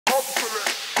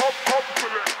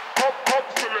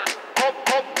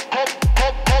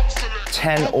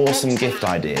10 awesome gift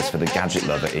ideas for the gadget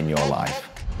lover in your life.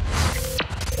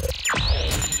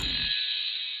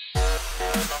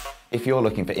 If you're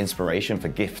looking for inspiration for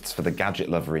gifts for the gadget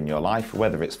lover in your life,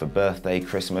 whether it's for birthday,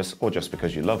 Christmas, or just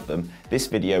because you love them, this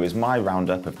video is my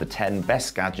roundup of the 10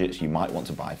 best gadgets you might want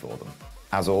to buy for them.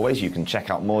 As always, you can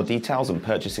check out more details and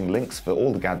purchasing links for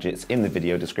all the gadgets in the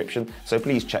video description, so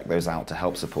please check those out to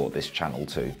help support this channel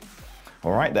too.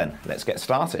 Alright then, let's get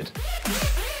started.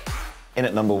 In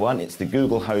at number 1, it's the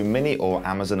Google Home Mini or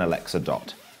Amazon Alexa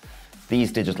Dot.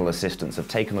 These digital assistants have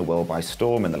taken the world by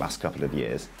storm in the last couple of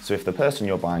years, so if the person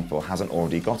you're buying for hasn't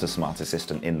already got a smart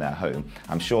assistant in their home,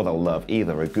 I'm sure they'll love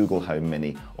either a Google Home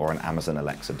Mini or an Amazon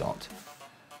Alexa Dot.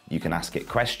 You can ask it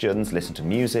questions, listen to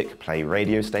music, play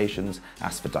radio stations,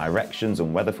 ask for directions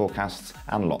and weather forecasts,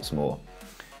 and lots more.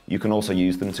 You can also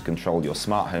use them to control your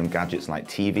smart home gadgets like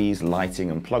TVs,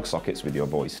 lighting and plug sockets with your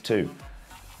voice too.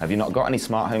 Have you not got any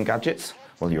smart home gadgets?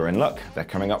 Well, you're in luck, they're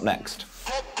coming up next.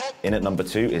 In at number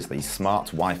 2 is the Smart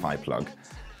Wi-Fi plug.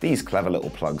 These clever little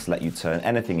plugs let you turn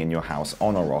anything in your house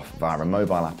on or off via a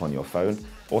mobile app on your phone,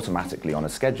 automatically on a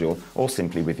schedule, or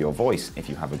simply with your voice if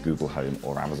you have a Google Home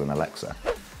or Amazon Alexa.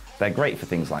 They're great for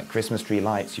things like Christmas tree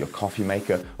lights, your coffee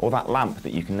maker, or that lamp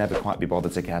that you can never quite be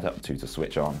bothered to get up to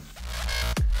switch on.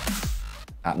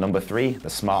 At number 3, the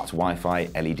Smart Wi-Fi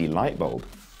LED light bulb.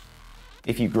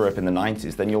 If you grew up in the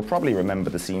 90s, then you'll probably remember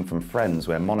the scene from Friends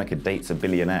where Monica dates a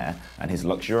billionaire and his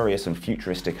luxurious and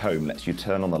futuristic home lets you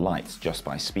turn on the lights just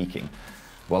by speaking.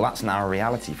 Well, that's now a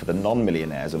reality for the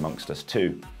non-millionaires amongst us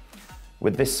too.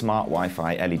 With this smart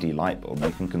Wi-Fi LED light bulb,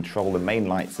 you can control the main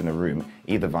lights in a room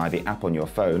either via the app on your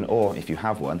phone or, if you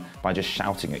have one, by just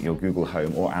shouting at your Google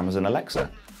Home or Amazon Alexa.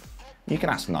 You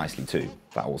can ask nicely too,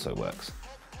 that also works.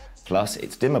 Plus,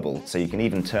 it's dimmable, so you can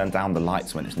even turn down the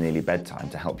lights when it's nearly bedtime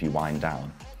to help you wind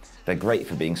down. They're great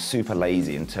for being super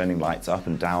lazy and turning lights up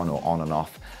and down or on and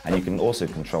off, and you can also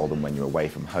control them when you're away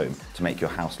from home to make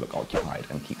your house look occupied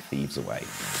and keep thieves away.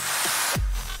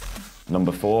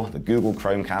 Number 4, the Google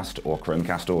Chromecast or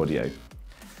Chromecast Audio.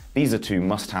 These are 2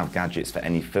 must-have gadgets for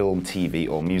any film, TV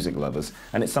or music lovers,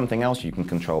 and it's something else you can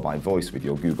control by voice with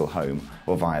your Google Home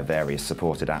or via various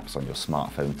supported apps on your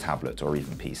smartphone, tablet or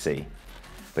even PC.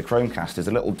 The Chromecast is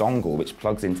a little dongle which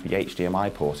plugs into the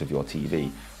HDMI port of your TV,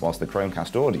 whilst the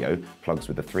Chromecast Audio plugs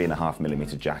with a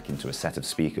 3.5mm jack into a set of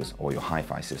speakers or your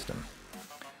hi-fi system.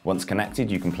 Once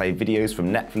connected, you can play videos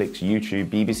from Netflix, YouTube,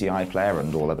 BBC iPlayer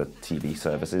and all other TV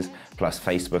services, plus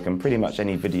Facebook and pretty much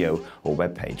any video or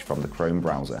web page from the Chrome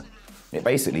browser. It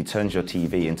basically turns your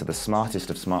TV into the smartest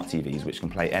of smart TVs which can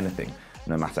play anything,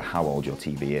 no matter how old your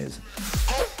TV is.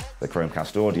 The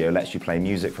Chromecast Audio lets you play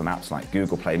music from apps like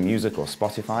Google Play Music or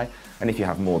Spotify, and if you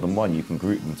have more than one, you can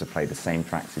group them to play the same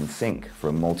tracks in sync for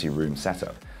a multi-room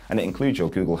setup. And it includes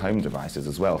your Google Home devices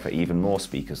as well for even more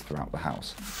speakers throughout the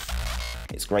house.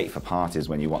 It's great for parties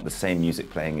when you want the same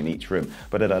music playing in each room,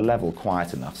 but at a level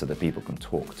quiet enough so that people can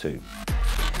talk too.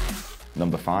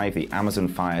 Number 5, the Amazon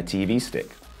Fire TV Stick.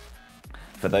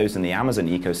 For those in the Amazon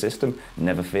ecosystem,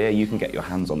 never fear, you can get your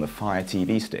hands on the Fire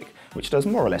TV Stick, which does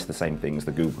more or less the same thing as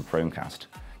the Google Chromecast.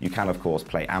 You can of course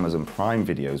play Amazon Prime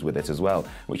videos with it as well,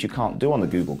 which you can't do on the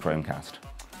Google Chromecast.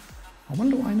 I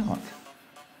wonder why not.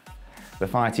 The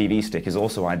Fire TV Stick is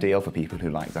also ideal for people who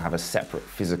like to have a separate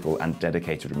physical and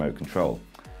dedicated remote control.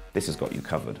 This has got you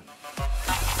covered.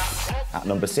 At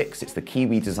number 6, it's the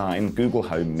Kiwi Design Google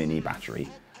Home Mini Battery.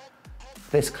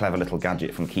 This clever little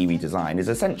gadget from Kiwi Design is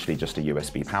essentially just a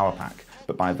USB power pack,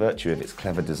 but by virtue of its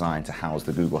clever design to house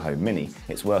the Google Home Mini,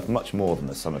 it's worth much more than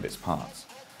the sum of its parts.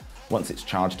 Once it's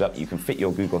charged up, you can fit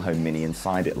your Google Home Mini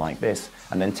inside it like this,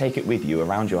 and then take it with you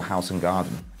around your house and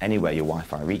garden, anywhere your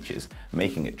Wi-Fi reaches,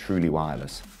 making it truly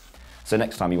wireless. So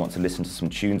next time you want to listen to some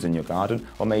tunes in your garden,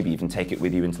 or maybe even take it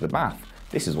with you into the bath,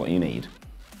 this is what you need.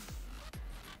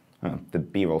 The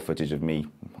B-roll footage of me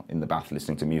in the bath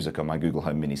listening to music on my Google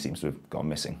Home Mini seems to have gone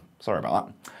missing. Sorry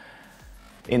about that.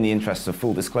 In the interests of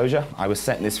full disclosure, I was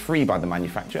sent this free by the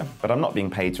manufacturer, but I'm not being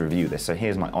paid to review this, so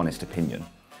here's my honest opinion.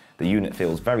 The unit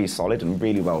feels very solid and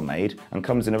really well made, and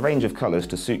comes in a range of colours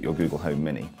to suit your Google Home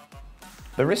Mini.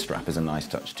 The wrist strap is a nice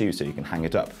touch too, so you can hang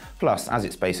it up. Plus, as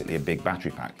it's basically a big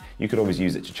battery pack, you could always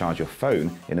use it to charge your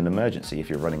phone in an emergency if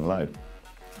you're running low.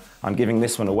 I'm giving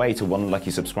this one away to one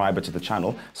lucky subscriber to the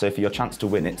channel, so for your chance to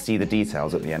win it, see the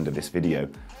details at the end of this video.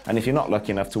 And if you're not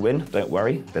lucky enough to win, don't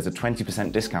worry, there's a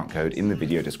 20% discount code in the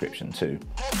video description too.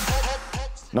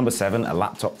 Number 7, a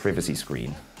laptop privacy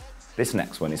screen. This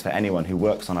next one is for anyone who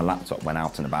works on a laptop when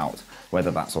out and about,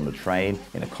 whether that's on the train,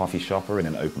 in a coffee shop or in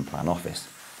an open plan office.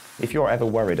 If you're ever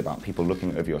worried about people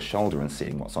looking over your shoulder and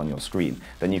seeing what's on your screen,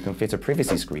 then you can fit a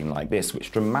privacy screen like this,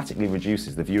 which dramatically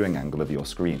reduces the viewing angle of your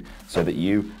screen so that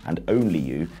you, and only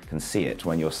you, can see it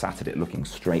when you're sat at it looking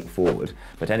straight forward,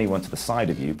 but anyone to the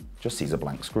side of you just sees a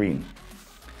blank screen.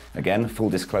 Again, full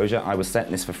disclosure, I was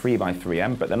sent this for free by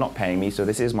 3M, but they're not paying me, so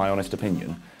this is my honest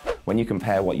opinion. When you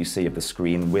compare what you see of the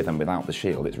screen with and without the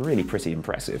shield, it's really pretty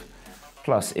impressive.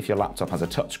 Plus, if your laptop has a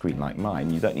touchscreen like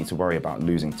mine, you don't need to worry about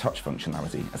losing touch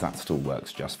functionality, as that still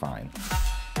works just fine.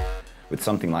 With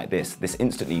something like this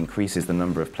instantly increases the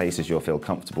number of places you'll feel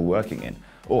comfortable working in,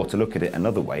 or to look at it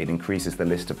another way, it increases the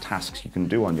list of tasks you can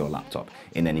do on your laptop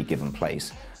in any given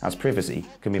place, as privacy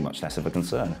can be much less of a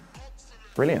concern.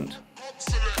 Brilliant.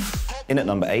 In at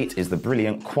number 8 is the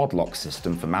brilliant quad lock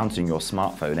system for mounting your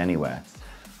smartphone anywhere.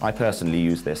 I personally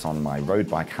use this on my road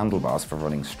bike handlebars for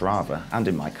running Strava and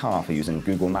in my car for using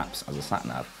Google Maps as a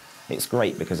sat-nav. It's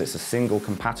great because it's a single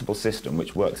compatible system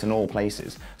which works in all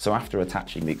places, so after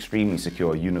attaching the extremely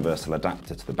secure universal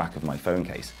adapter to the back of my phone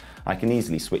case, I can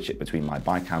easily switch it between my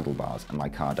bike handlebars and my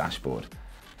car dashboard.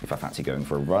 If I fancy going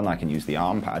for a run, I can use the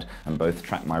arm pad and both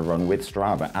track my run with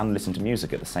Strava and listen to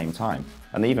music at the same time,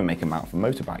 and they even make a mount for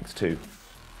motorbikes too.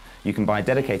 You can buy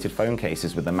dedicated phone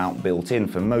cases with the mount built in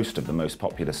for most of the most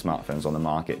popular smartphones on the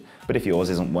market, but if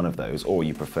yours isn't one of those or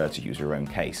you prefer to use your own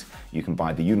case, you can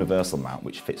buy the universal mount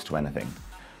which fits to anything.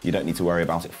 You don't need to worry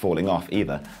about it falling off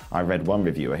either. I read one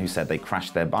reviewer who said they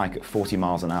crashed their bike at 40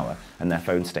 miles an hour and their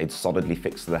phone stayed solidly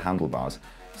fixed to the handlebars,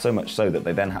 so much so that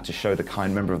they then had to show the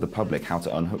kind member of the public how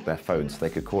to unhook their phone so they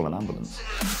could call an ambulance.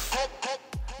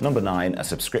 Number 9, a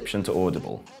subscription to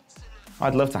Audible.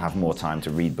 I'd love to have more time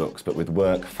to read books, but with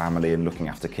work, family and looking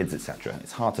after kids, etc.,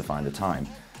 it's hard to find the time.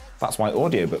 That's why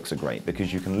audiobooks are great,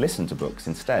 because you can listen to books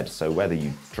instead, so whether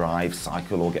you drive,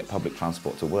 cycle or get public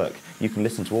transport to work, you can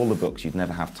listen to all the books you'd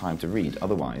never have time to read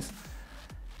otherwise.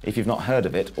 If you've not heard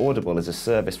of it, Audible is a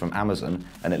service from Amazon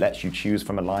and it lets you choose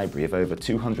from a library of over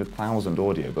 200,000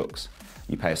 audiobooks.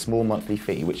 You pay a small monthly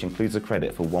fee which includes a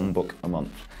credit for one book a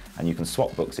month, and you can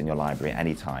swap books in your library at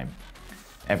any time.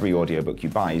 Every audiobook you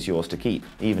buy is yours to keep,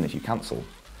 even if you cancel.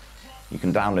 You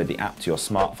can download the app to your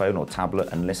smartphone or tablet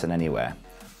and listen anywhere.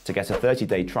 To get a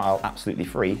 30-day trial absolutely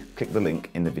free, click the link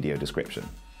in the video description.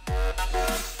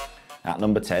 At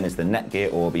number 10 is the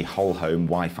Netgear Orbi whole home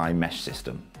Wi-Fi mesh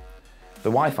system. The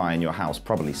Wi-Fi in your house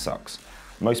probably sucks.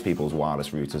 Most people's wireless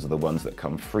routers are the ones that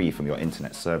come free from your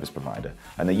internet service provider,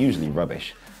 and they're usually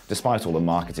rubbish, despite all the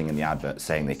marketing and the adverts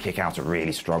saying they kick out a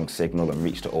really strong signal and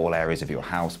reach to all areas of your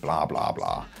house, blah blah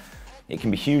blah. It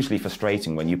can be hugely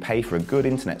frustrating when you pay for a good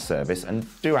internet service and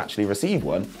do actually receive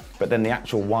one, but then the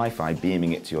actual Wi-Fi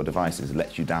beaming it to your devices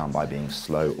lets you down by being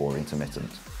slow or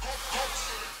intermittent.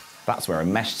 That's where a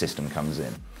mesh system comes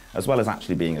in. As well as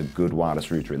actually being a good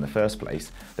wireless router in the first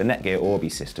place, the Netgear Orbi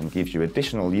system gives you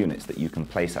additional units that you can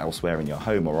place elsewhere in your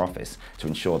home or office to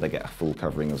ensure they get a full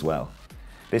covering as well.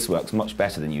 This works much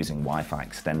better than using Wi-Fi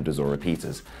extenders or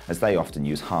repeaters, as they often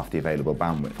use half the available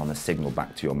bandwidth on the signal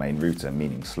back to your main router,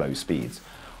 meaning slow speeds,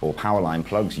 or power line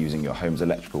plugs using your home's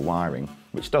electrical wiring,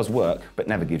 which does work but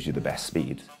never gives you the best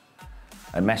speed.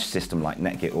 A mesh system like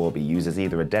Netgear Orbi uses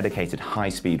either a dedicated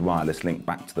high-speed wireless link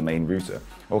back to the main router,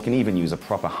 or can even use a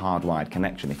proper hardwired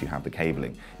connection if you have the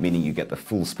cabling, meaning you get the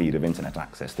full speed of internet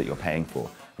access that you're paying for,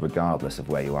 regardless of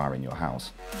where you are in your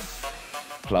house.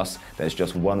 Plus, there's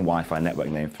just one Wi-Fi network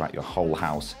name throughout your whole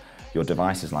house. Your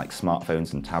devices like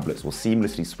smartphones and tablets will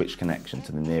seamlessly switch connection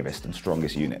to the nearest and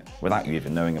strongest unit without you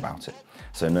even knowing about it.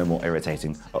 So no more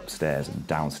irritating upstairs and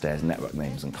downstairs network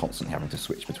names and constantly having to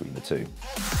switch between the two.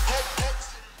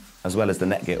 As well as the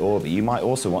Netgear Orbi, you might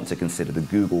also want to consider the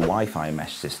Google Wi-Fi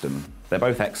mesh system. They're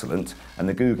both excellent, and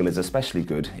the Google is especially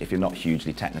good if you're not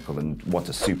hugely technical and want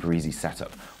a super easy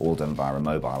setup, all done via a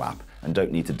mobile app, and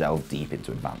don't need to delve deep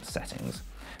into advanced settings.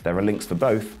 There are links for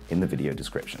both in the video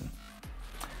description.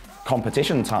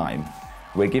 Competition time!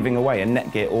 We're giving away a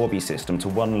Netgear Orbi system to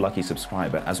one lucky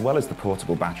subscriber, as well as the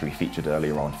portable battery featured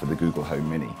earlier on for the Google Home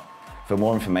Mini. For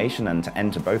more information and to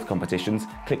enter both competitions,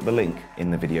 click the link in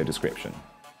the video description.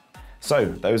 So,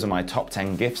 those are my top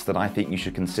 10 gifts that I think you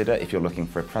should consider if you're looking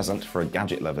for a present for a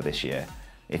gadget lover this year.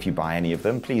 If you buy any of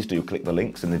them, please do click the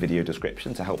links in the video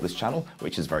description to help this channel,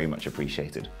 which is very much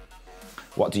appreciated.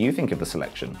 What do you think of the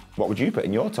selection? What would you put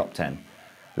in your top 10?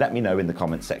 Let me know in the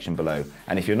comments section below,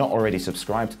 and if you're not already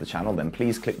subscribed to the channel, then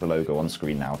please click the logo on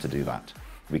screen now to do that.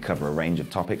 We cover a range of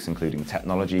topics including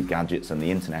technology, gadgets and the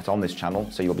internet on this channel,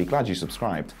 so you'll be glad you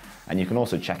subscribed, and you can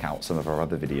also check out some of our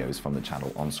other videos from the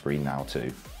channel on screen now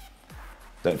too.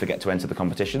 Don't forget to enter the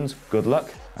competitions, good luck,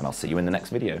 and I'll see you in the next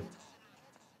video.